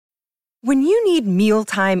When you need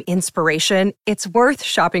mealtime inspiration, it's worth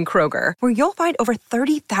shopping Kroger, where you'll find over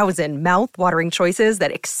 30,000 mouth-watering choices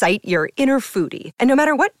that excite your inner foodie. And no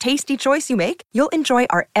matter what tasty choice you make, you'll enjoy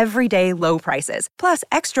our everyday low prices, plus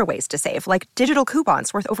extra ways to save, like digital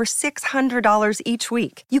coupons worth over $600 each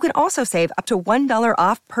week. You can also save up to $1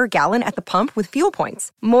 off per gallon at the pump with fuel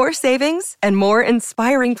points. More savings and more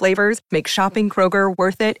inspiring flavors make shopping Kroger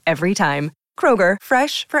worth it every time. Kroger,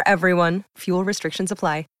 fresh for everyone. Fuel restrictions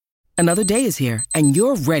apply. Another day is here, and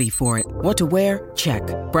you're ready for it. What to wear? Check.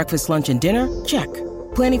 Breakfast, lunch, and dinner? Check.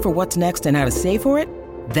 Planning for what's next and how to save for it?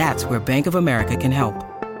 That's where Bank of America can help.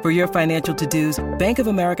 For your financial to-dos, Bank of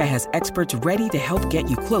America has experts ready to help get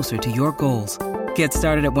you closer to your goals. Get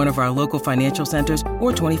started at one of our local financial centers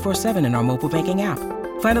or 24/7 in our mobile banking app.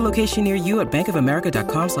 Find a location near you at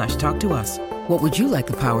bankofamerica.com/talktous. What would you like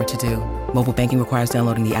the power to do? Mobile banking requires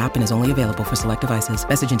downloading the app and is only available for select devices.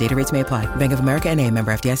 Message and data rates may apply. Bank of America N.A.,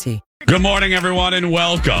 member FDIC. Good morning, everyone, and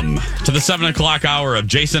welcome to the 7 o'clock hour of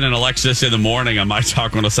Jason and Alexis in the morning on My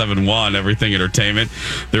Talk 107.1, Everything Entertainment.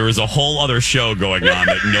 There was a whole other show going on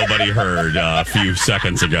that nobody heard a few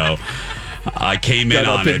seconds ago. I came in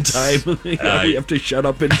on it. We have to shut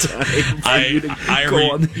up in time for you to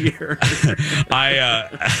go on the air.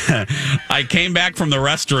 I came back from the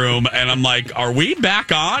restroom and I'm like, "Are we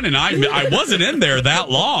back on?" And I wasn't in there that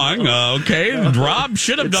long. Okay, Rob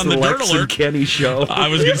should have done the Dirt Alert. Kenny show. I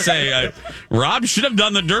was going to say, Rob should have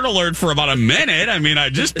done the Dirt Alert for about a minute. I mean, I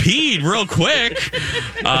just peed real quick.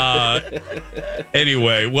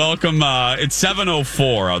 Anyway, welcome. It's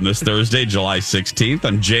 7:04 on this Thursday, July 16th.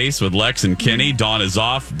 I'm Jace with Lex and Kenny. Dawn is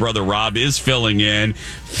off. Brother Rob is filling in.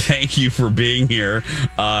 Thank you for being here.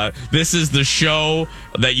 This is the show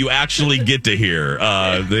that you actually get to hear.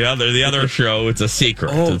 The other show, it's a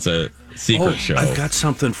secret. It's a secret show. I've got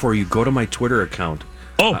something for you. Go to my Twitter account.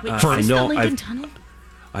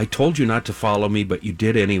 I told you not to follow me, but you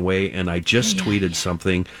did anyway, and I just tweeted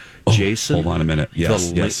something. Jason, hold on a minute.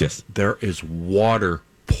 Yes. There is water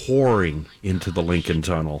pouring into the Lincoln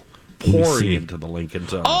Tunnel. Into the Lincoln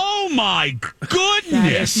Tunnel. Oh my goodness!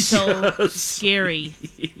 That is so scary.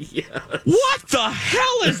 Yes. What the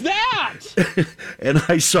hell is that? And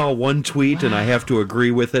I saw one tweet, and I have to agree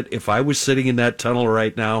with it. If I was sitting in that tunnel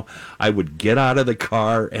right now, I would get out of the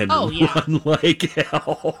car and run like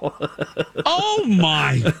hell. Oh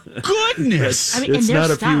my goodness! It's not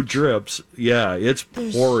a few drips. Yeah, it's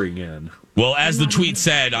pouring in. Well, as the tweet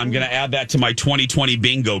said, I'm going to add that to my 2020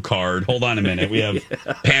 bingo card. Hold on a minute. We have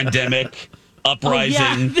pandemic,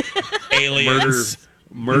 uprising, aliens,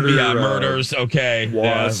 murders. Okay,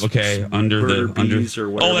 wasps, okay. Under bees or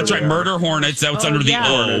whatever. Oh, that's right. Murder hornets. That's under the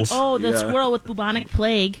O. Oh, the squirrel with bubonic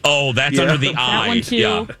plague. Oh, that's under the I. That one too.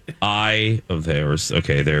 Yeah, I. Oh, there's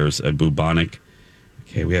there's a bubonic.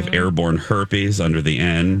 Okay, we have airborne herpes under the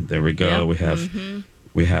N. There we go. Yep.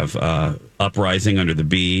 We have uprising under the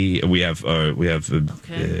B. We have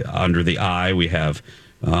under the I. We have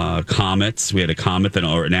comets. We had a comet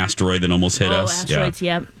or an asteroid that almost hit us. Asteroids.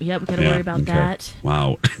 Yep. We got to worry about that.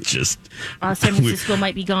 Wow. Just San Francisco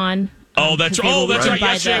might be gone. That's right.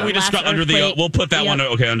 Yesterday we discussed under the O. We'll put that one.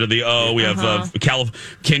 Okay, under the O. We have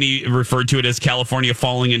Kenny referred to it as California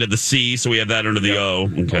falling into the sea, so we have that under the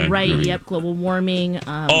O. Okay, right. Yep. Global warming.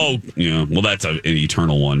 Well, that's an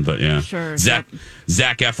eternal one, but yeah. Sure. Zac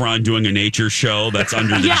Efron doing a nature show. That's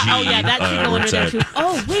under the G. That should go under there too.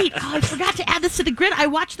 Oh wait, I forgot to add this to the grid. I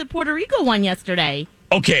watched the Puerto Rico one yesterday.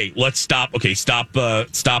 Okay, let's stop. Okay, stop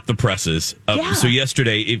the presses. So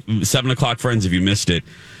yesterday, 7 o'clock, friends, if you missed it.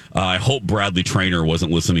 I hope Bradley Traynor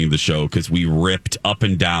wasn't listening to the show because we ripped up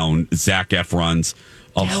and down Zac Efron's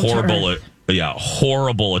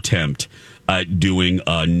horrible attempt at doing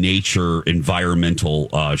a nature environmental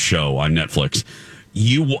show on Netflix.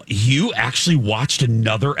 You actually watched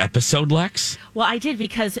another episode, Lex? Well, I did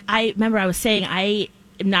because I was saying I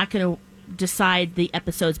am not going to decide the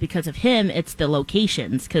episodes because of him. It's the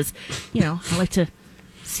locations because, I like to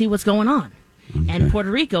see what's going on. Okay. And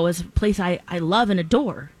Puerto Rico is a place I love and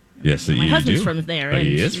adore. Yes, my husband's from there. And,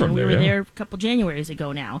 he is from there. We were there a couple Januaries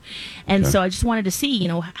ago now. And so I just wanted to see,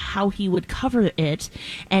 how he would cover it.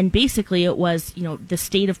 And basically it was, the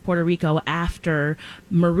state of Puerto Rico after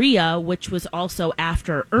Maria, which was also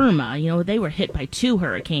after Irma. They were hit by 2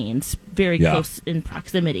 hurricanes very close in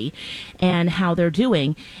proximity, and how they're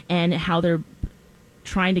doing and how they're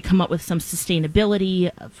trying to come up with some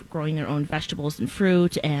sustainability of growing their own vegetables and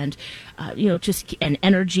fruit and, and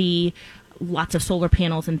energy, lots of solar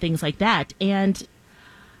panels and things like that. And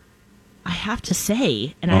I have to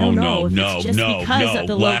say, and I don't know if it's just because of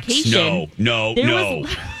the Lex, location. No.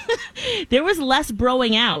 there was less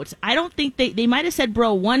broing out. I don't think they might have said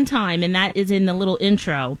bro one time, and that is in the little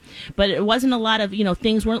intro, but it wasn't a lot of,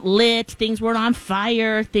 things weren't lit, things weren't on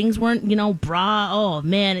fire, things weren't, bra. Oh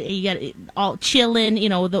man, you got it all chilling.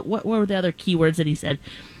 What were the other keywords that he said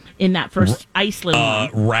in that first Iceland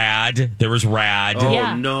one? Rad. There was rad. Oh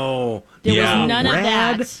Yeah. no. There was none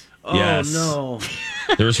Rad? of that. Oh Yes. no.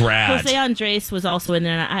 There's rad. Jose Andres was also in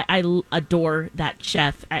there. And I adore that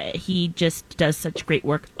chef. He just does such great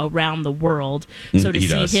work around the world. So to He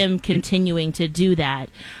see does. him continuing to do that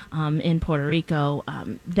in Puerto Rico,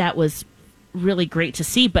 that was really great to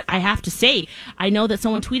see. But I have to say, I know that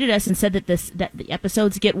someone tweeted us and said that the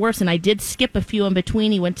episodes get worse, and I did skip a few in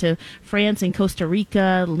between. He went to France and Costa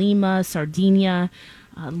Rica, Lima, Sardinia,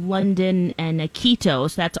 London, and Quito.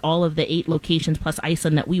 So that's all of the 8 locations plus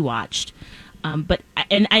Iceland that we watched. But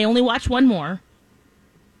I only watched one more.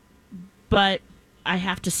 But I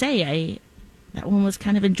have to say, that one was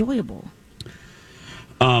kind of enjoyable.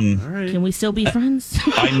 All right. Can we still be friends?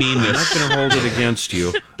 I mean I'm this. not going to hold it against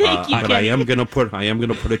you, Thank you, but I Kenny. am going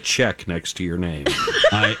to put a check next to your name.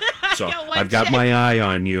 I, So got one I've got check. my eye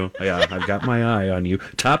on you. Yeah, I've got my eye on you.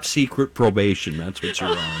 Top secret probation. That's what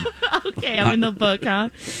you're on. Okay, I'm in the book, huh?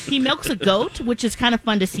 He milks a goat, which is kind of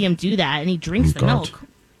fun to see him do that, and he drinks the goat. milk.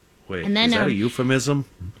 Wait, And then, is that a euphemism?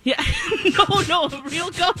 Yeah, no, a real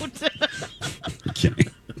goat.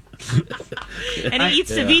 And he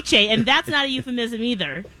eats ceviche, and that's not a euphemism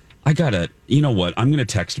either. I gotta, you know what? I'm gonna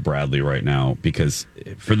text Bradley right now because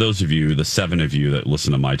for those of you, the 7 of you that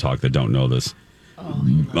listen to my talk that don't know this,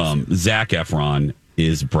 Zac Efron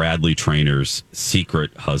is Bradley Trainor's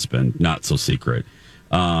secret husband. Not so secret.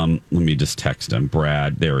 Let me just text him.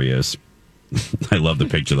 Brad, there he is. I love the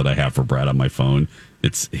picture that I have for Brad on my phone.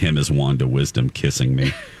 It's him as Wanda Wisdom kissing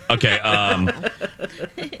me. Okay.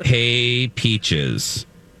 Hey, Peaches,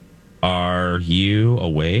 are you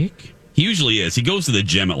awake? He usually is. He goes to the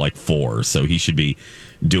gym at like 4, so he should be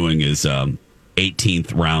doing his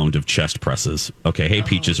 18th round of chest presses. Okay. Hey,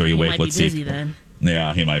 Peaches, are you He awake? might Let's be see. busy then.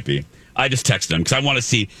 Yeah, he might be. I just texted him because I want to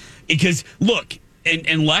see. Because look,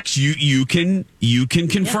 and Lex, you can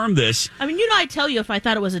confirm this. I mean, I tell you if I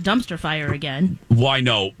thought it was a dumpster fire again. Why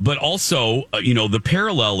no? But also, the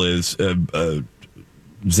parallel is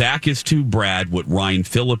Zach is to Brad what Ryan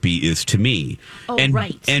Phillippe is to me. Oh, and,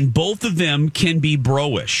 right. And both of them can be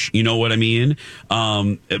bro-ish. You know what I mean?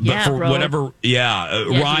 But Yeah, for bro. whatever,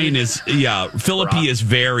 Ryan dude. is, Phillippe is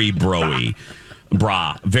very bro-y.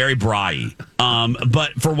 Very bra-y.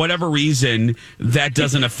 But for whatever reason, that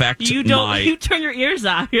doesn't affect You turn your ears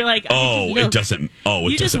off. You're like, it doesn't. Oh, it you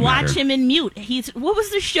just doesn't watch matter. him in mute. What was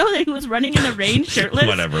the show that he was running in the rain shirtless?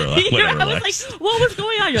 Whatever, I was Lex. like, what was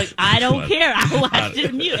going on? You're like, I don't care. I watched it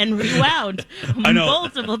in mute and rewound I know.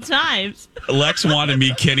 multiple times. Lex wanted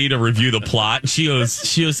me, Kenny, to review the plot. She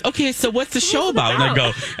goes, okay, so what's the show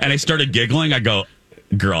about? And I started giggling. I go,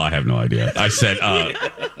 girl, I have no idea. I said,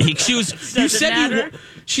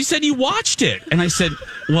 she said you watched it. And I said,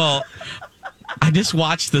 well, I just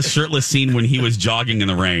watched the shirtless scene when he was jogging in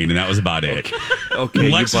the rain, and that was about it. Okay,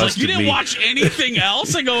 Lex was like, busted you didn't me. watch anything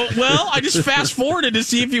else? I go, well, I just fast forwarded to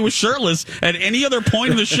see if he was shirtless at any other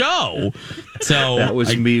point in the show. So That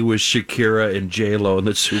was me with Shakira and J-Lo in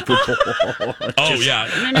the Super Bowl. yeah.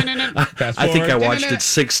 Fast I think I forward. watched it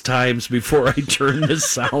 6 times before I turned the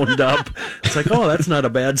sound up. It's like, oh, that's not a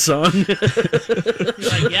bad song. You're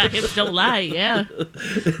like, yeah, hips don't lie. Yeah.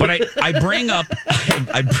 But I bring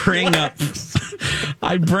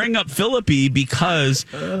up Phillippe because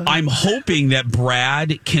I'm hoping that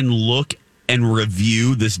Brad can look and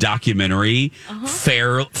review this documentary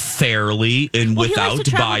fairly and Well, he likes without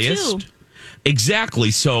to travel, bias. too.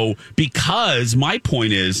 Exactly. So, because my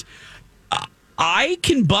point is, I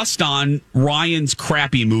can bust on Ryan's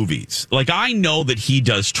crappy movies. Like, I know that he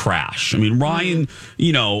does trash. I mean, Ryan,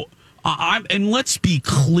 and let's be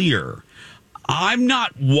clear. I'm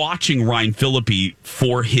not watching Ryan Phillippe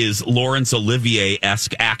for his Laurence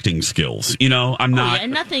Olivier-esque acting skills. I'm not. Yeah,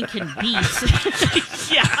 and nothing can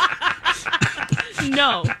beat. Yeah.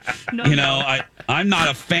 No. I'm not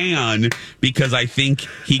a fan because I think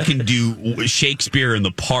he can do Shakespeare in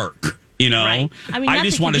the Park. Right. I mean, I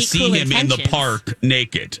just nothing want to can beat see Cruel him in the Intentions. park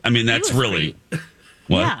naked. I mean, that's was really great.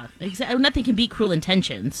 what. Yeah, exactly. Nothing can beat Cruel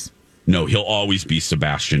Intentions. No, he'll always be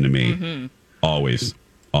Sebastian to me. Mm-hmm. Always.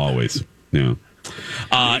 Yeah.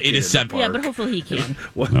 It is 7. Yeah, but hopefully he can.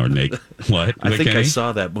 Or naked. What? I think I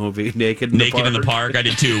saw that movie, Naked in the Park. I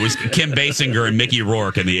did too. It was Kim Basinger and Mickey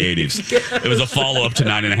Rourke in the 80s. It was a follow-up to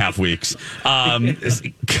 9.5 Weeks.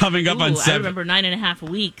 Coming up on 7. I remember 9.5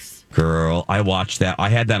 Weeks. Girl, I watched that. I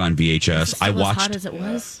had that on VHS. I watched. As hot as it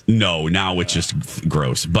was? No, now it's just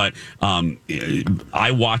gross. But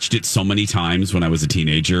I watched it so many times when I was a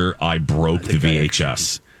teenager, I broke the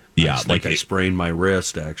VHS. I sprained my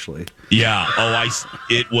wrist, actually. Yeah.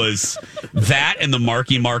 It was that and the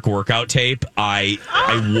Marky Mark workout tape. I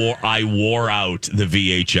wore out the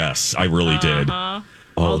VHS. I really did.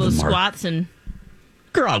 All those squats and.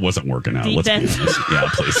 Girl, I wasn't working out. Defense. Let's be honest. Yeah,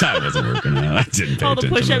 please. I wasn't working out. I didn't pay all attention. All the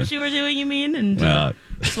push-ups you were doing, you mean? And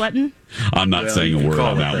sweating? I'm not saying a word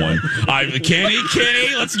on that one. Kenny,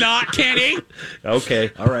 let's not, Kenny.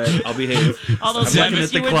 Okay, all right, I'll behave. All those I'm looking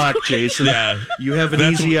at the clock, Jason. Yeah. You have an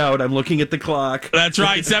easy out. I'm looking at the clock. That's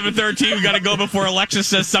right, 7:13. We got to go before Alexis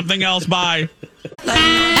says something else. Bye.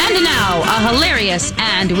 And now, a hilarious,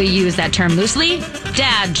 and we use that term loosely,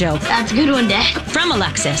 dad joke. That's a good one, Dad. From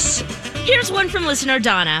Alexis. Here's one from listener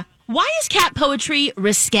Donna. Why is cat poetry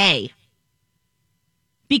risque?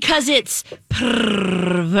 Because it's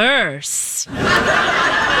perverse. This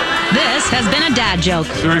has been a dad joke.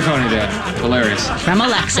 It's very funny, Dad. Hilarious. From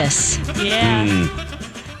Alexis. Yeah.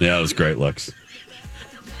 Yeah, that was great, Lex.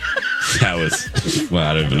 That was... Well,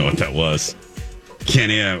 I don't even know what that was.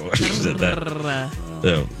 Kenny,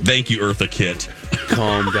 thank you, Eartha Kitt.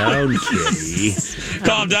 Calm down, kitty.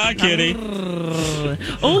 Calm down, kitty.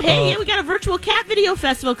 Oh, hey, yeah, we got a virtual cat video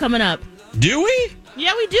festival coming up. Do we?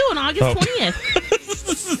 Yeah, we do on August 20th.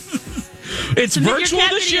 It's virtual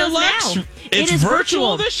this year, Lex? It is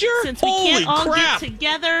virtual this year? Since we can't all get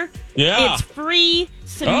together, it's free.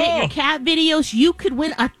 Submit your cat videos. You could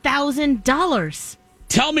win $1,000.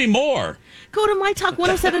 Tell me more. Go to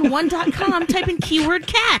mytalk1071.com, type in keyword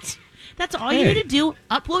cat. That's all you need to do.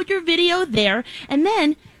 Upload your video there, and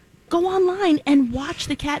then go online and watch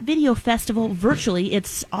the Cat Video Festival virtually.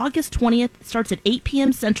 It's August 20th. It starts at 8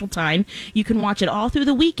 p.m. Central Time. You can watch it all through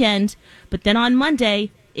the weekend, but then on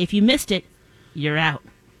Monday, if you missed it, you're out.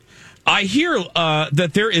 I hear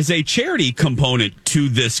that there is a charity component to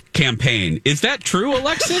this campaign. Is that true,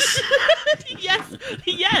 Alexis?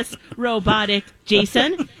 Yes, robotic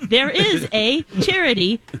Jason. There is a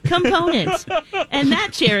charity component. And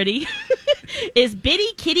that charity is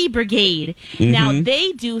Bitty Kitty Brigade. Mm-hmm. Now,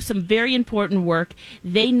 they do some very important work.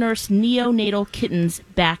 They nurse neonatal kittens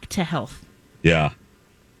back to health. Yeah.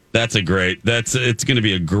 It's going to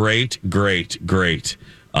be a great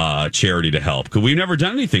charity to help, because we've never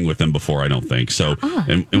done anything with them before, I don't think so.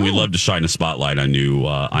 And we love to shine a spotlight on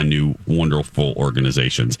new wonderful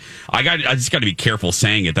organizations. I just got to be careful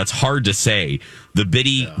saying it. That's hard to say. The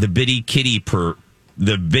bitty kitty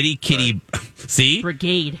see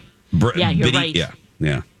brigade. You're right.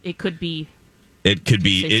 Yeah. It could be. It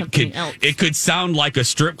could sound like a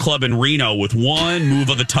strip club in Reno with one move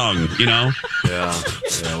of the tongue, you know? Yeah.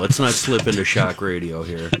 Let's not slip into shock radio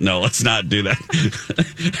here. No, let's not do that.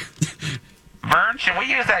 Vern, should we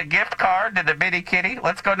use that gift card to the Bitty Kitty?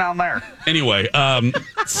 Let's go down there. Anyway,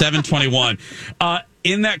 7:21.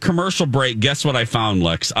 In that commercial break, guess what I found,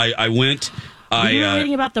 Lex? I went... Were you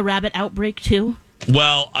reading about the rabbit outbreak, too?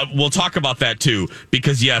 Well, we'll talk about that, too,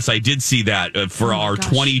 because, yes, I did see that for our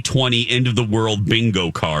 2020 End of the World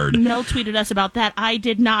bingo card. Mel tweeted us about that. I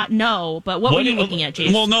did not know, but what were you looking at,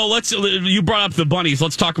 Jason? Well, no, you brought up the bunnies.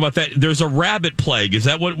 Let's talk about that. There's a rabbit plague. Is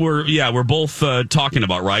that what we're both talking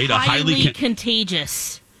about, right? Highly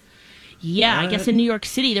contagious. Yeah, I guess in New York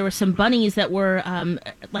City there were some bunnies that were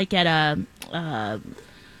like at a...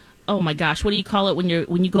 oh my gosh, what do you call it when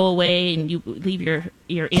you go away and you leave your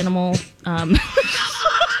animal?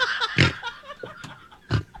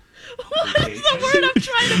 What is the word I'm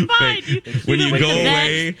trying to find? When you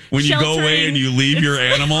go away and you leave your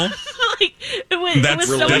animal.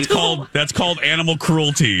 That's called animal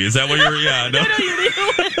cruelty. Is that what you're? Yeah. No.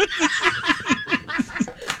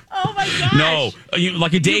 Oh my gosh. No,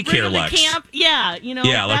 like a daycare, Lex. Camp. Yeah,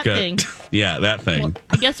 like that thing. Yeah, that thing. Well,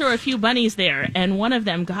 I guess there were a few bunnies there, and one of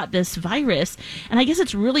them got this virus. And I guess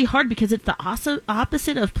it's really hard because it's the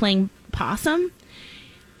opposite of playing possum.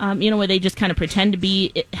 Where they just kind of pretend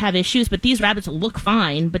to have issues, but these rabbits look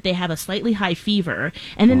fine, but they have a slightly high fever,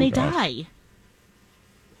 and then they die.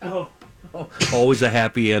 Oh. Always a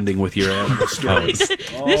happy ending with your animal stories.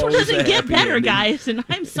 This one doesn't get better, guys, and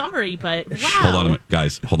I'm sorry, but wow. Hold on a minute,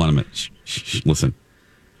 guys. Hold on a minute. Shh, listen.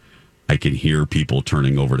 I can hear people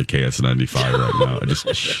turning over to KS95 right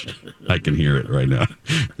now. I can hear it right now.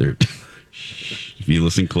 If you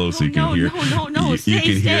listen closely, you can hear. No.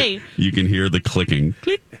 Stay. You can hear the clicking.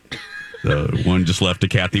 Click. One just left to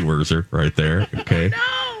Kathy Werzer right there. Okay. No!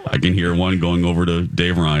 I can hear one going over to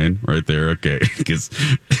Dave Ryan right there. Okay. Because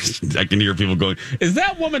I can hear people going, is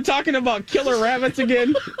that woman talking about killer rabbits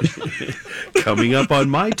again? Coming up on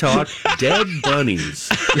My Talk, dead bunnies.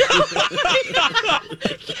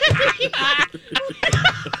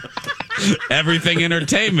 Everything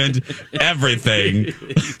entertainment, everything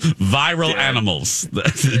viral animals,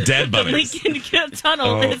 dead bunnies. The Lincoln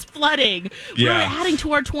Tunnel is flooding. Yeah. We're adding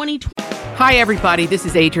to our 2020. Hi, everybody. This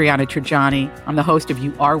is Adriana Trajani. I'm the host of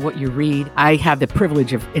You Are What You Read. I have the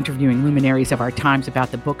privilege of interviewing luminaries of our times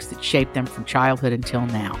about the books that shaped them from childhood until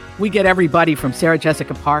now. We get everybody from Sarah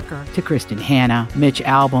Jessica Parker to Kristen Hanna, Mitch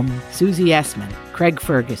Albom, Susie Essman, Craig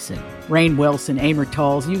Ferguson, Rainn Wilson, Amor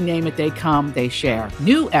Tolls, you name it, they come, they share.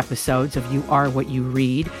 New episodes of You Are What You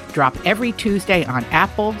Read drop every Tuesday on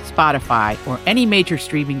Apple, Spotify, or any major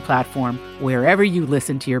streaming platform wherever you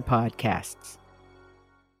listen to your podcasts.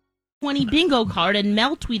 20 bingo card, and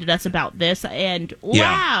Mel tweeted us about this, and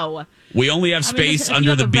wow. We only have space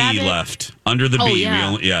under the B left. Under the B. Yeah. We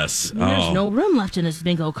only, yes. There's no room left in this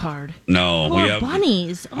bingo card. No. Poor we have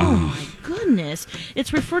bunnies. Oh, my goodness.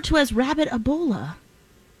 It's referred to as rabbit Ebola.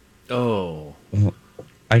 Oh.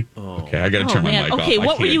 Okay, I got to turn my mic off. Okay,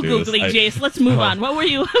 what were you Googling, Googling, Jace? Let's move on. What were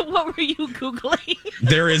you Googling?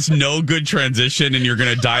 There is no good transition, and you're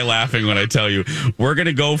going to die laughing when I tell you. We're going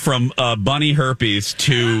to go from bunny herpes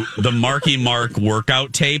to the Marky Mark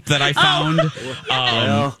workout tape that I found.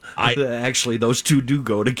 Actually, those two do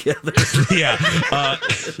go together. Yeah.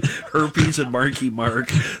 Herpes and Marky Mark,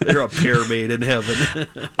 they're a pair made in heaven.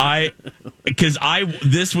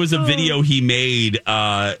 This was a video he made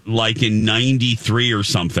like in 93 or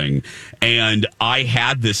something, and I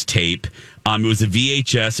had this tape. It was a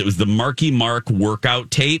VHS. It was the Marky Mark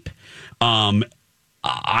workout tape.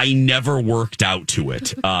 I never worked out to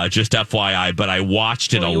it, just FYI, but I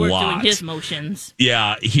watched it a you were lot. doing his motions.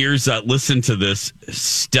 Yeah, here's listen to this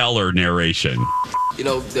stellar narration. You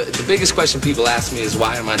know, the biggest question people ask me is,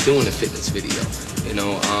 why am I doing a fitness video?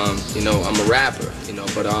 I'm a rapper,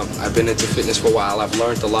 but I've been into fitness for a while. I've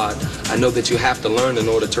learned a lot. I know that you have to learn in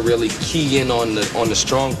order to really key in on the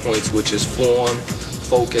strong points, which is form,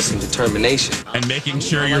 focus, and determination. And making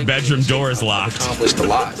sure your bedroom door is locked. I've accomplished a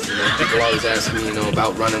lot. People always ask me,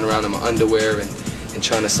 about running around in my underwear and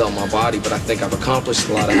trying to sell my body, but I think I've accomplished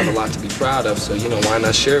a lot. I have a lot to be proud of, so, why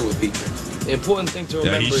not share it with people? The important thing to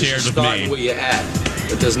remember is you start where you're at,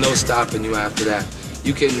 but there's no stopping you after that.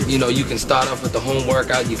 You can start off with the home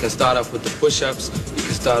workout, you can start off with the push-ups, you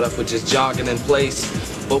can start off with just jogging in place,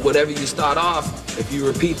 but whatever you start off, if you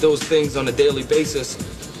repeat those things on a daily basis,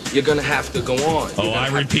 you're going to have to go on. Oh, I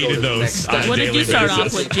repeated those on a daily basis. What did you start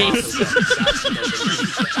off with, Jason?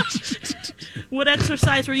 What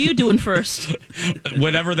exercise were you doing first?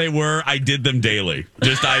 Whatever they were, I did them daily.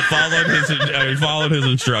 Just I followed his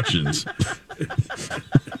instructions.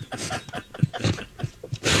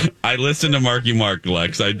 I listened to Marky Mark,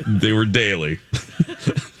 Lex. They were daily.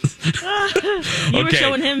 You were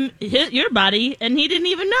showing him your body, and he didn't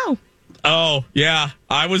even know. Oh, yeah.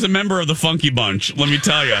 I was a member of the Funky Bunch, let me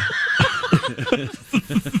tell you.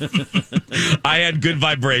 I had good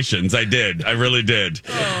vibrations. I did. I really did.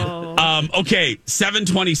 Oh. Okay,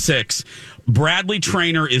 7:26. Bradley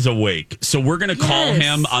Traynor is awake, so we're going to call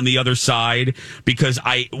him on the other side because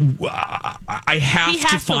I have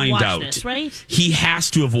to find out. This, right? He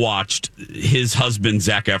has to have watched his husband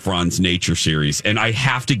Zac Efron's Nature series, and I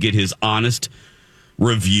have to get his honest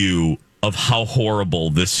review of how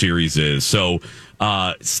horrible this series is. So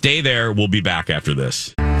stay there. We'll be back after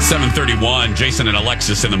this. 7:31, Jason and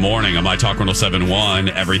Alexis in the morning on My Talk 107.1,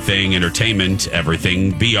 everything entertainment,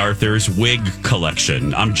 everything B. Arthur's wig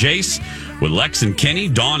collection. I'm Jace with Lex and Kenny.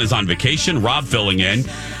 Dawn is on vacation. Rob filling in.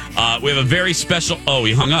 We have a very special... Oh,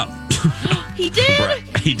 he hung up. He did?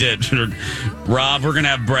 He did. Rob, we're going to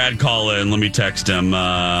have Brad call in. Let me text him.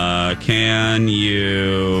 Can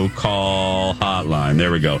you call hotline?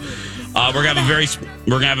 There we go. We're gonna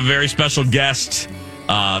have a very special guest,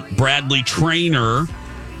 Bradley Traynor.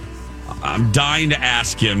 I'm dying to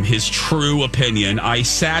ask him his true opinion. I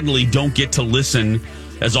sadly don't get to listen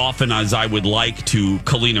as often as I would like to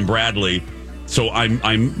Colleen and Bradley, so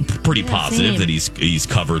I'm pretty positive that he's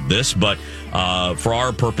covered this. But for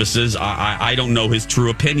our purposes, I don't know his true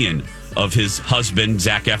opinion of his husband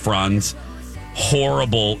Zac Efron's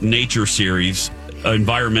horrible Nature series,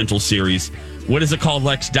 environmental series. What is it called,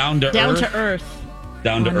 Lex? Down to Earth.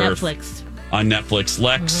 Down to Earth. Netflix. On Netflix.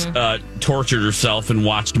 Lex tortured herself and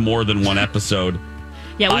watched more than one episode.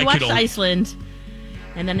 Yeah, we watched Iceland,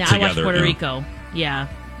 and then I watched Puerto Rico. Yeah.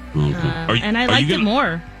 Okay. And I liked it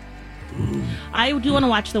more. I do want to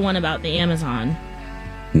watch the one about the Amazon.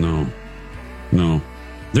 No.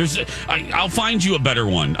 I'll find you a better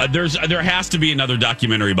one. There has to be another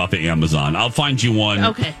documentary about the Amazon. I'll find you one.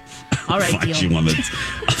 Okay. All right. I'll find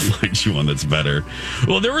you one that's better.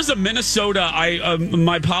 Well, there was a Minnesota.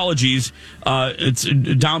 My apologies. It's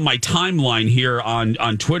down my timeline here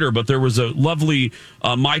on Twitter, but there was a lovely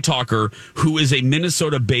My Talker who is a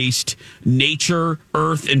Minnesota-based nature,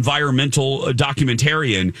 earth, environmental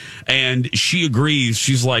documentarian, and she agrees.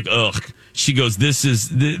 She's like, ugh. She goes, this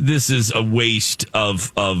is a waste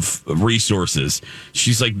of resources.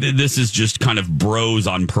 She's like, this is just kind of bros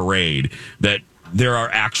on parade. That there are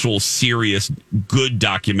actual serious good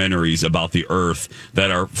documentaries about the earth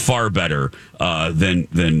that are far better than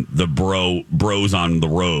the bros on the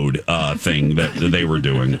road thing that they were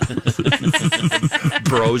doing.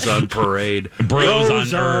 Bros on parade. Bros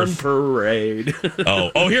on earth. Parade.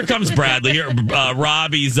 Oh, here comes Bradley. Here,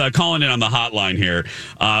 Robbie's calling in on the hotline here.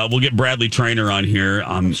 We'll get Bradley Trainer on here.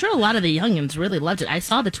 I'm sure a lot of the youngins really loved it. I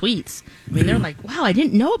saw the tweets. I mean, they're like, wow, I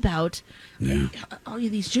didn't know about all of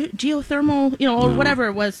these geothermal, or whatever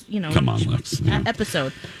it was, Come on, Lex.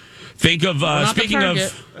 Episode. Think of speaking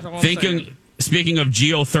of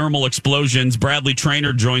geothermal explosions, Bradley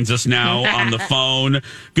Trainer joins us now on the phone.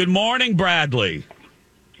 Good morning, Bradley.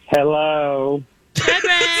 Hello.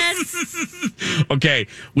 Okay,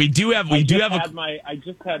 I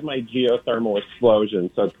just had my geothermal explosion,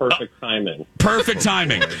 so perfect timing. Perfect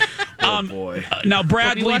timing. Oh boy. Now,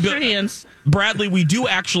 Bradley, wash your hands. Bradley, we do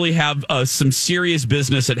actually have some serious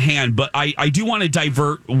business at hand, but I do want to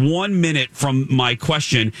divert 1 minute from my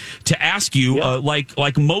question to ask you,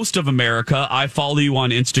 like most of America, I follow you on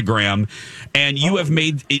Instagram, and you have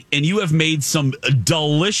made some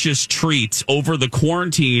delicious treats over the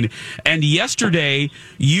quarantine. And yesterday,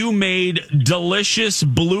 you made delicious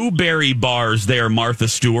blueberry bars there, Martha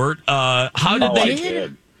Stewart. How did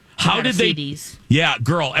they? Yeah,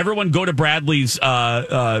 girl. Everyone go to Bradley's.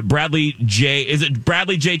 Bradley J. Is it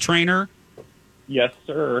Bradley J. Trainer? Yes,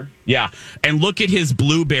 sir. Yeah, and look at his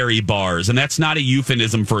blueberry bars, and that's not a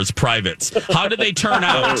euphemism for his privates. How did they turn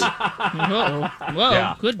out? Whoa,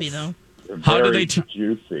 yeah. Could be though. How did they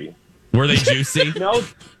juicy? Were they juicy?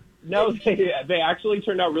 No, they actually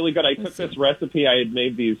turned out really good. I took this recipe. I had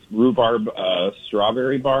made these rhubarb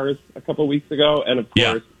strawberry bars a couple weeks ago, and of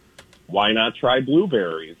course, why not try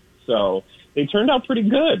blueberries? So they turned out pretty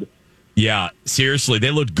good. Yeah, seriously,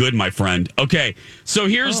 they looked good, my friend. Okay, so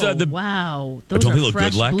here's the wow, those don't are they look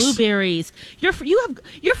fresh good, Lex? Blueberries. Your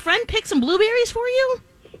friend picked some blueberries for you?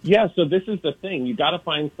 Yeah, so this is the thing. You got to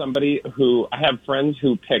find somebody who. I have friends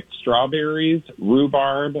who pick strawberries,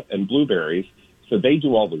 rhubarb, and blueberries. So they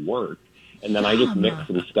do all the work, and then I just mix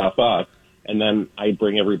some stuff up, and then I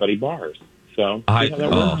bring everybody bars. So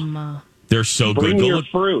they're so good. Bring your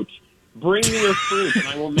fruit. Bring me your fruit, and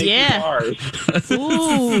I will make you bars.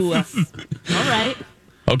 Ooh. All right.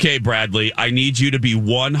 Okay, Bradley, I need you to be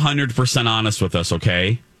 100% honest with us,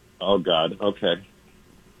 okay? Oh, God. Okay.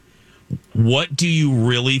 What do you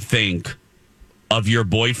really think of your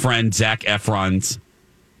boyfriend, Zac Efron's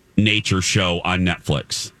nature show on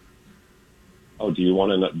Netflix? Oh, do you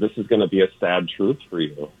want to know? This is going to be a sad truth for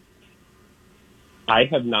you. I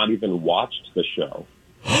have not even watched the show.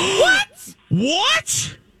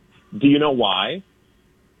 What? Do you know why?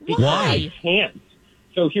 Because I can't.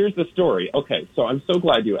 So here's the story. Okay, so I'm so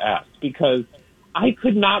glad you asked, because I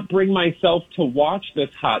could not bring myself to watch this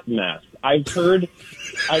hot mess. I've heard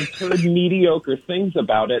mediocre things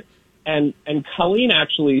about it, and Colleen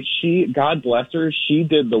actually, God bless her, she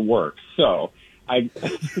did the work. So we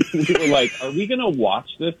were like, are we going to watch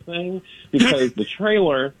this thing? Because the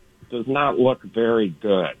trailer does not look very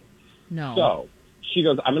good. No. So she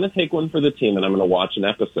goes, I'm going to take one for the team and I'm going to watch an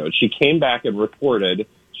episode. She came back and reported.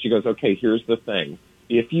 She goes, okay, here's the thing.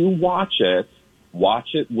 If you watch it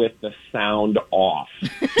with the sound off.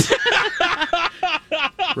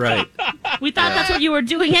 Right. We thought that's what you were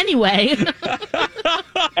doing anyway.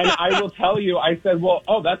 And I will tell you, I said,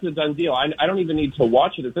 well, that's a done deal. I don't even need to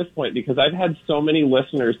watch it at this point, because I've had so many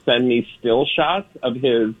listeners send me still shots of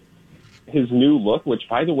his new look, which,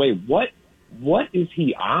 by the way, what is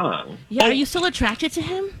he on? Yeah, are you still attracted to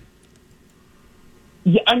him?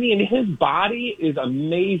 Yeah, I mean, his body is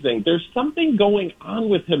amazing. There's something going on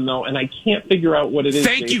with him, though, and I can't figure out what it is.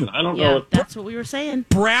 Thank you. I don't know if that's what we were saying.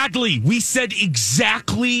 Bradley, we said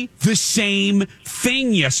exactly the same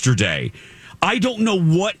thing yesterday. I don't know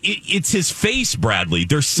what it's his face, Bradley.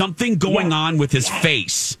 There's something going on with his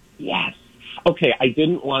face. Yes. Okay, I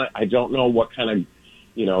don't know what kind of,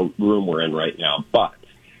 room we're in right now, but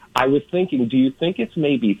I was thinking, do you think it's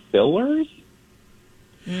maybe fillers?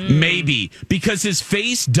 Maybe, because his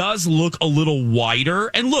face does look a little wider.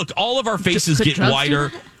 And look, all of our faces get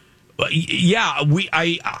wider. yeah,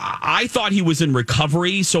 I thought he was in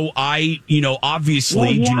recovery, so I,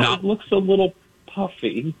 obviously do not. It looks a little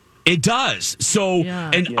puffy. It does. So,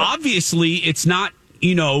 obviously it's not,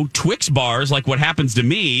 Twix bars like what happens to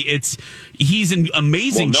me. He's in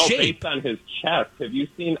amazing shape. Based on his chest, have you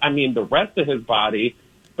seen, the rest of his body,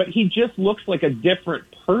 but he just looks like a different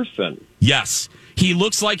person. Yes. He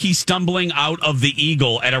looks like he's stumbling out of the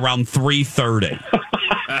Eagle at around 3:30.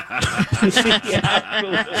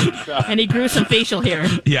 And he grew some facial hair.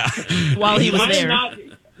 Yeah. While he was there.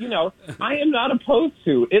 I am not opposed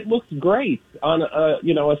to. It looks great on a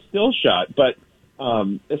still shot, but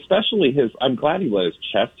especially I'm glad he let his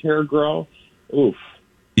chest hair grow. Oof.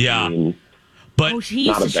 Yeah. But he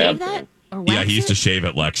used to shave that? Or wax he used to shave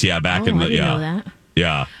it, Lex. Yeah, back in the I didn't know that.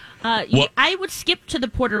 Yeah. I would skip to the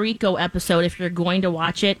Puerto Rico episode if you're going to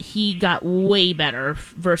watch it. He got way better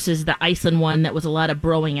versus the Iceland one that was a lot of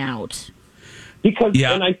broing out.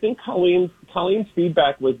 And I think Colleen's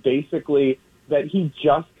feedback was basically that he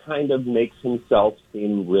just kind of makes himself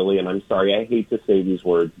seem really, and I'm sorry, I hate to say these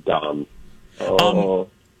words, dumb.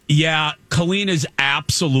 Yeah, Colleen is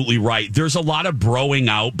absolutely right. There's a lot of broing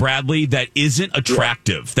out, Bradley, that isn't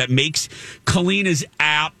attractive. That makes Colleen is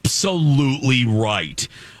absolutely right.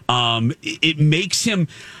 It makes him,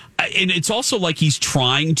 and it's also like he's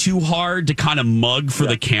trying too hard to kind of mug for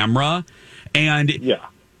the camera, and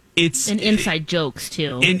it's inside jokes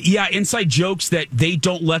too. And inside jokes that they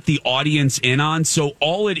don't let the audience in on. So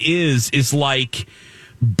all it is like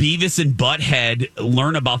Beavis and Butthead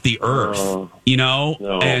learn about the Earth,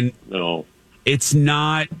 No. It's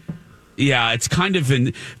not. Yeah, it's kind of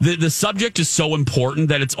the subject is so important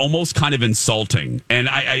that it's almost kind of insulting. And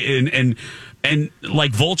and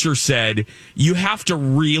like Vulture said, you have to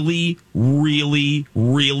really, really,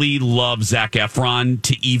 really love Zac Efron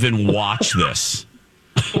to even watch this.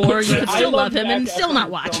 Or you could still love him and still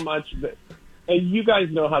not watch. So much and you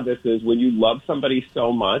guys know how this is when you love somebody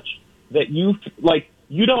so much that you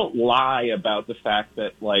don't lie about the fact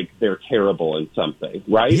that they're terrible in something,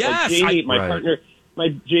 right? Yes, Jamie, partner,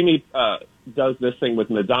 Jamie does this thing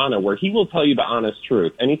with Madonna where he will tell you the honest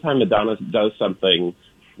truth. Anytime Madonna does something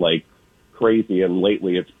crazy, and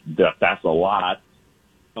lately that's a lot.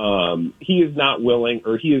 He is not willing,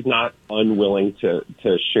 or he is not unwilling to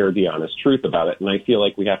share the honest truth about it. And I feel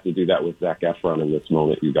like we have to do that with Zac Efron in this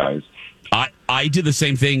moment, you guys. I did the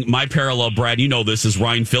same thing. My parallel, Brad, this is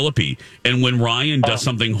Ryan Phillippe. And when Ryan does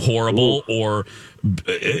something horrible, or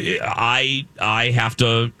I have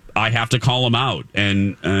to call him out,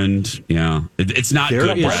 and it's not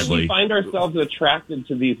good, Bradley. Why do we find ourselves attracted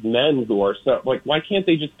to these men who are so why can't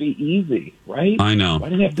they just be easy, right? I know. Why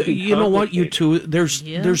do they have to be you know what, you two?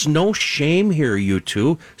 There's no shame here, you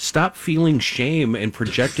two. Stop feeling shame and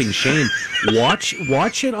projecting shame.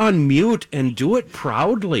 Watch it on mute and do it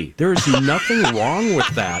proudly. There is nothing wrong with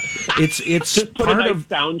that. It's just put part a nice of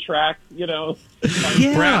soundtrack, Yeah.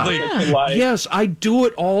 Bradley. Yes, I do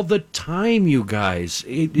it all the time, you guys.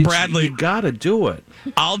 Bradley, you gotta do it.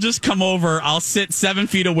 I'll just come over. I'll sit 7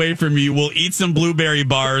 feet away from you. We'll eat some blueberry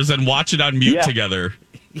bars and watch it on mute together.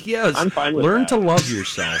 Yes, I'm fine with learn that. to love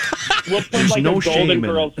yourself. We'll put There's no a Golden shame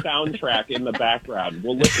Girls soundtrack in the background.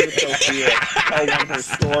 We'll listen to Sophia tell one of her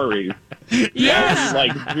stories. Yes.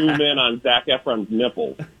 And, zoom in on Zac Efron's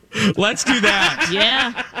nipples. Let's do that.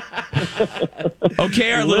 Yeah.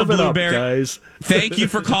 Okay, our little blueberry. Guys. Thank you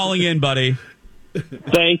for calling in, buddy.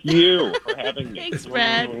 Thank you for having me. Thanks,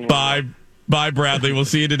 Brad. Bye, Bradley. We'll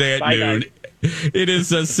see you today at noon. Guys. It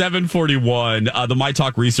is 7:41. The My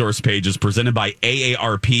Talk resource page is presented by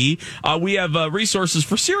AARP. We have resources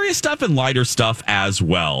for serious stuff and lighter stuff as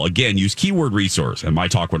well. Again, use keyword resource at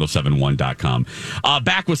mytalk1071.com.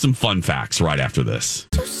 Back with some fun facts right after this.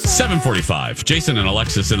 7:45. Jason and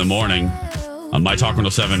Alexis in the morning on My Talk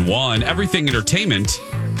 1071. Everything entertainment,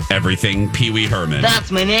 everything Pee Wee Herman.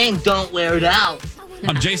 That's my name. Don't wear it out.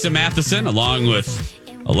 I'm Jason Matheson, along with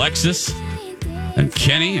Alexis and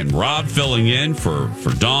Kenny and Rob filling in for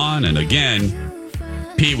Dawn. And again,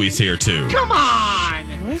 Pee Wee's here too. Come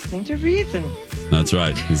on! I'm listening to Reason. That's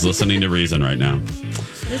right. He's listening to Reason right now.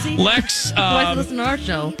 Is he? Lex. Why listen to our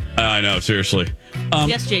show? I know, seriously.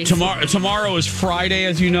 Yes, Jason. Tomorrow is Friday,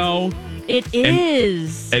 as you know. It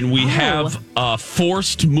is. And we have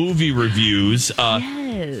forced movie reviews.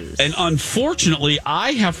 Yes. And unfortunately,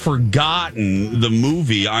 I have forgotten the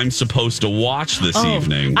movie I'm supposed to watch this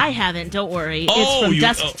evening. I haven't. Don't worry. It's from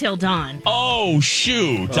dusk till dawn. Oh,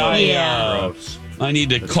 shoot. Gross. I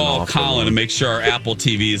need to call Colin and make sure our Apple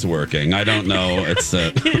TV is working. I don't know. It's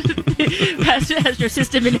Has your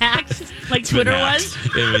system been hacked like Twitter was?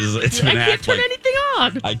 It's been hacked. I can't turn anything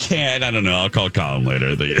on. I can't. I don't know. I'll call Colin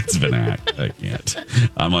later. It's been hacked. I can't.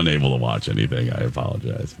 I'm unable to watch anything. I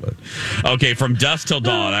apologize. But okay, from dusk till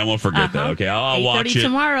dawn. I won't forget that. Okay, I'll watch it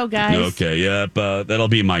tomorrow, guys. Okay, yep. That'll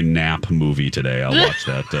be my nap movie today. I'll watch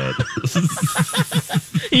that.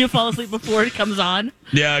 You fall asleep before it comes on.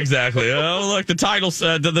 Yeah, exactly. Oh, look,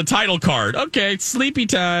 the title card. Okay, sleepy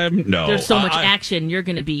time. No, there's so much action. You're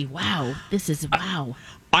going to be wow. This is wow.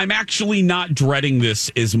 I'm actually not dreading this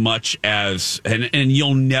as much as, and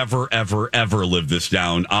you'll never, ever, ever live this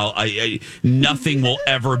down. Nothing will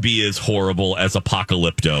ever be as horrible as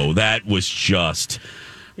Apocalypto. That was just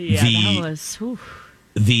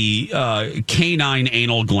the canine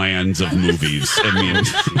anal glands of movies. I mean,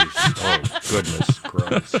 oh goodness,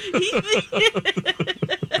 gross.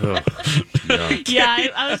 Yeah,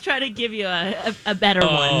 I was trying to give you a better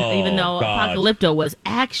one, even though Apocalypto was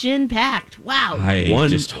action packed. Wow.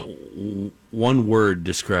 One word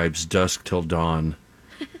describes Dusk Till Dawn.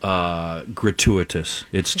 Gratuitous.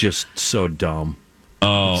 It's just so dumb.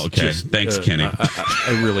 Oh, okay. Thanks, Kenny.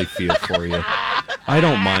 I really feel for you. I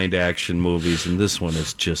don't mind action movies, and this one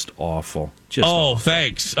is just awful. Awful.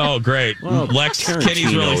 Thanks. Oh, great. Well, Lex, Tarantino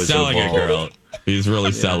Kenny's really selling it, girl. He's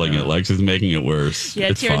really selling it. Lex is making it worse. Yeah,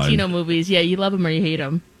 it's Tarantino fine. movies. Yeah, you love them or you hate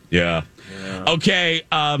them. Yeah. Okay.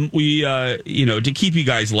 We, to keep you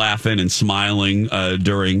guys laughing and smiling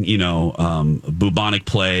during, bubonic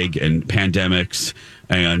plague and pandemics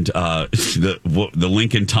and the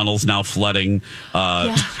Lincoln tunnels now flooding.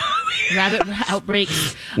 Rabbit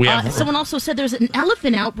outbreaks. Someone also said there's an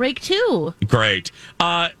elephant outbreak too. Great.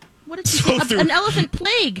 What is an elephant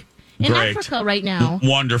plague in Africa right now?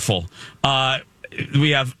 Wonderful. We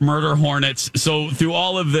have murder hornets. So through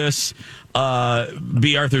all of this,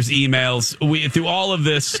 B. Arthur's emails, through all of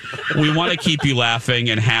this, we want to keep you laughing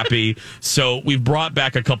and happy. So we've brought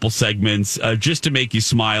back a couple segments just to make you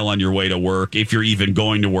smile on your way to work, if you're even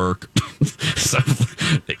going to work. So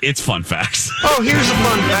it's fun facts. Oh, here's a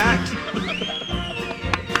fun fact.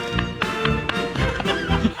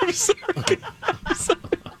 I'm sorry.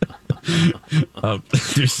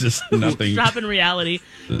 There's just nothing. Drop in reality.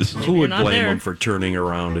 Who would blame him for turning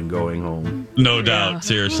around and going home? No doubt.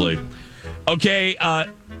 Seriously. Okay.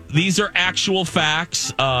 These are actual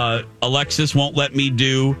facts. Alexis won't let me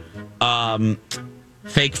do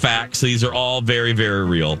fake facts. These are all very, very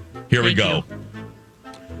real. Here we go.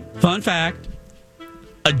 Fun fact.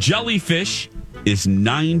 A jellyfish is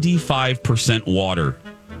 95% water.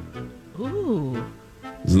 Ooh.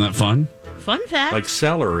 Isn't that fun? Fun fact. Like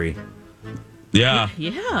celery. Yeah.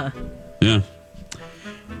 Yeah. Yeah.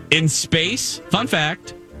 In space, fun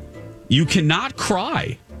fact, you cannot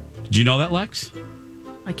cry. Did you know that, Lex?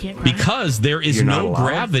 I can't cry. Because there is no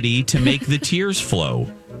gravity to make the tears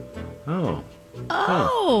flow. Oh.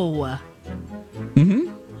 Oh.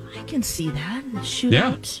 Mm-hmm. I can see that.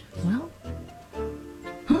 Shootout. Well.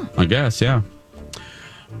 I guess, yeah.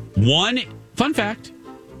 Fun fact,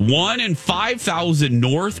 1 in 5,000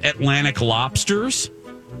 North Atlantic lobsters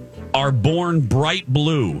are born bright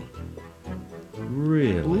blue.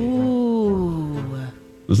 Really? Ooh.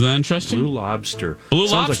 Isn't that interesting? Blue Lobster.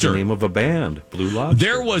 Sounds like Lobster. the name of a band. Blue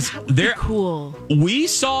Lobster. Cool. We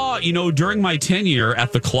saw, during my tenure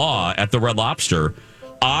at the Claw at the Red Lobster,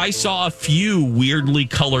 I saw a few weirdly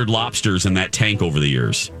colored lobsters in that tank over the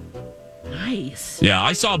years. Nice. Yeah,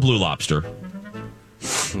 I saw Blue Lobster.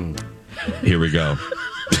 Here we go.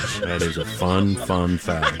 That is a fun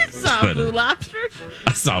fact. Saw Blue Lobster?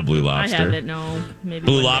 I saw Blue Lobster. I haven't, no. Maybe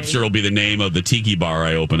Blue Lobster will be the name of the tiki bar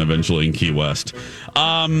I open eventually in Key West.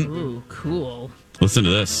 Ooh, cool. Listen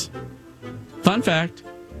to this. Fun fact.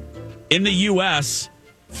 In the U.S.,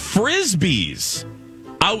 Frisbees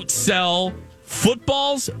outsell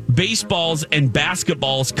footballs, baseballs, and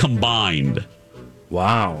basketballs combined.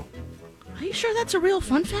 Wow. Are you sure that's a real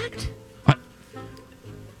fun fact?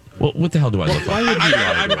 Well, what the hell do I look Why like? would you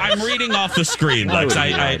lie to us? I'm reading off the screen, Lex.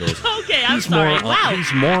 Okay, I'm sorry. Wow.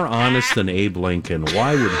 He's more honest than Abe Lincoln.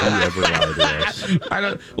 Why would he ever lie to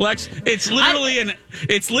us? Lex, it's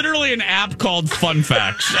literally an app called Fun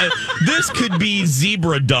Facts. This could be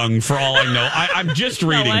zebra dung for all I know. I'm just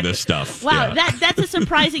reading this stuff. Wow, yeah. that's a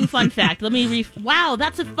surprising fun fact. Let me wow,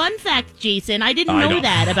 that's a fun fact, Jason. I didn't know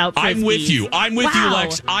that about Frisbees. I'm with you,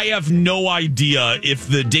 Lex. I have no idea if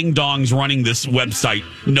the ding-dongs running this website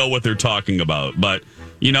know what they're talking about, but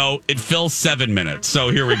it fills 7 minutes, so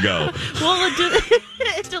here we go. Well,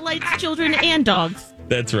 it delights children and dogs.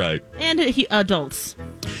 That's right. And adults.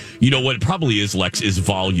 You know what it probably is, Lex, is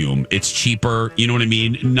volume. It's cheaper. You know what I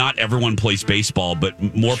mean? Not everyone plays baseball, but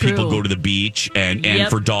more people go to the beach. And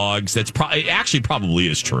for dogs, it actually probably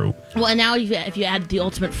is true. Well, and now if you add the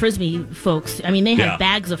Ultimate Frisbee folks, I mean, they have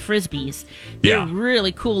bags of Frisbees. They're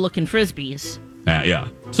really cool-looking Frisbees. Yeah.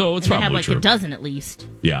 So it's probably true. They have like a dozen at least.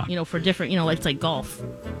 Yeah. You know, for different, it's like golf.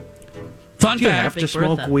 Fun fact. Do you have to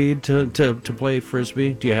smoke weed to play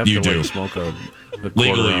Frisbee? Do you have to smoke a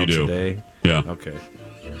legally you do. A day? Yeah. Okay.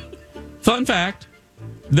 Fun fact.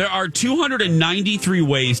 There are 293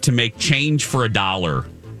 ways to make change for $1.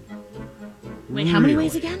 Wait, how many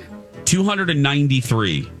ways again?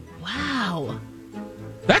 293. Wow.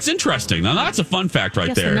 That's interesting. Now, that's a fun fact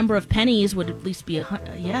right there. The number of pennies would at least be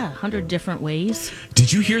 100 different ways.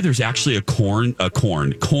 Did you hear there's actually a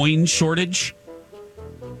coin shortage?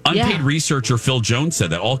 Unpaid researcher Phil Jones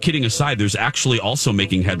said that. All kidding aside, there's actually also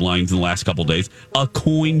making headlines in the last couple of days, a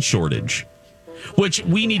coin shortage, which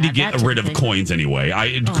we need to get rid of coins anyway.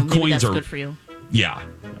 Coins are good for you. Yeah,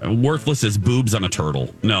 worthless as boobs on a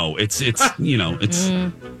turtle. No, it's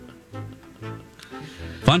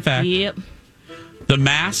Fun fact. Yep. The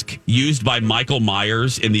mask used by Michael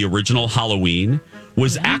Myers in the original Halloween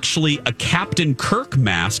was actually a Captain Kirk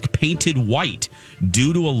mask painted white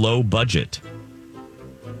due to a low budget.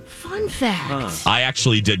 Fun fact. I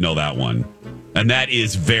actually did know that one. And that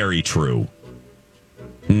is very true.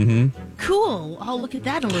 Mm-hmm. Cool. I'll look at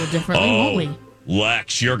that a little differently, won't we?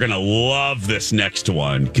 Lex, you're going to love this next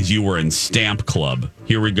one because you were in Stamp Club.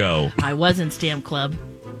 Here we go. I was in Stamp Club.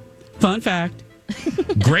 Fun fact.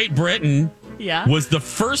 Great Britain was the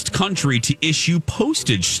first country to issue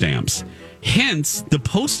postage stamps. Hence, the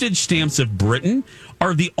postage stamps of Britain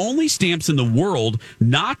are the only stamps in the world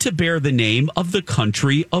not to bear the name of the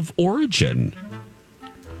country of origin.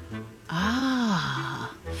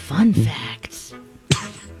 Fun fact.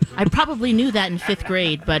 I probably knew that in 5th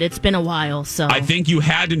grade, but it's been a while, so... I think you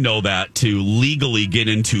had to know that to legally get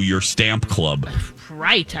into your Stamp Club.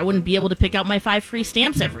 Right. I wouldn't be able to pick out my 5 free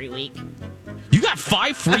stamps every week. You got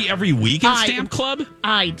 5 free every week in Stamp Club?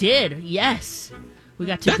 I did, yes. We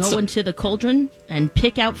got to go into the cauldron and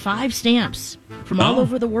pick out 5 stamps from all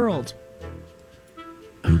over the world.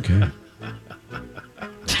 Okay.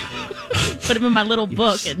 Put them in my little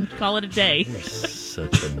book and call it a day. You're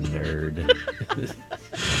such a nerd.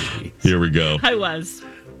 Here we go. I was.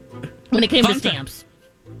 When it came to stamps.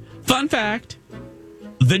 Fun fact.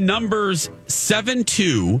 The numbers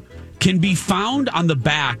 72 can be found on the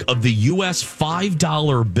back of the U.S.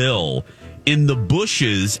 $5 bill in the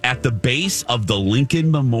bushes at the base of the Lincoln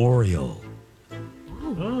Memorial.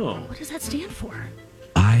 Ooh, what does that stand for?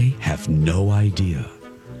 I have no idea.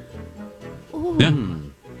 Ooh. Yeah.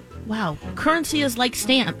 Wow. Currency is like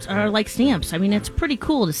stamps. I mean, it's pretty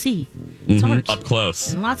cool to see. It's art. Up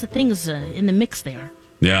close. And lots of things in the mix there.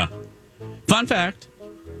 Yeah. Fun fact.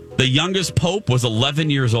 The youngest pope was 11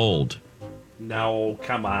 years old. No,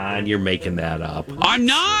 come on. You're making that up. I'm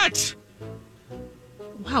not.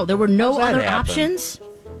 Wow, there were no other options?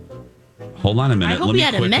 Hold on a minute. I hope he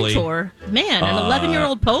had a mentor. Man, an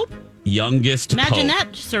 11-year-old pope? Youngest Imagine pope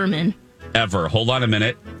that sermon. Ever. Hold on a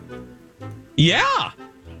minute. Yeah.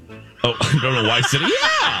 Oh, I don't know why I said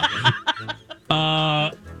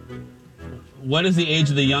yeah. What is the age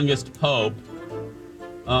of the youngest pope?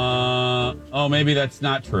 Maybe that's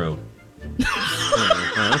not true.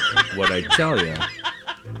 What'd I tell you?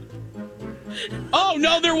 Oh,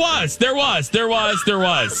 no, there was.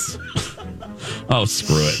 Oh,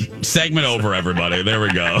 screw it. Segment over, everybody. There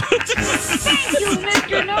we go. Thank you,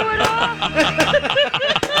 Mr. Know-It-All.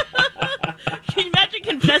 Can you imagine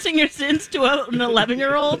confessing your sins to an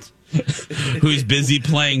 11-year-old? Who's busy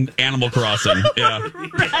playing Animal Crossing. Yeah.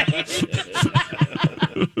 Right.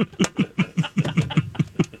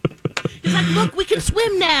 He's like, look, we can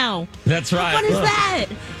swim now. That's right. What is that?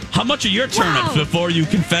 How much are your turnips before you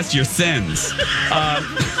confess your sins?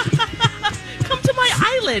 Come to my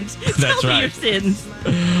island. That's Tell me right. your sins.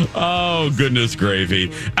 Oh, goodness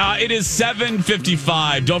gravy. It is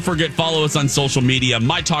 7:55. Don't forget, follow us on social media.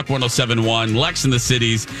 My Talk 1071, Lex in the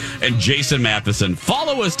Cities, and Jason Matheson.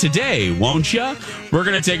 Follow us today, won't you? We're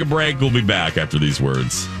going to take a break. We'll be back after these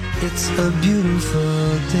words. It's a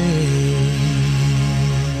beautiful day.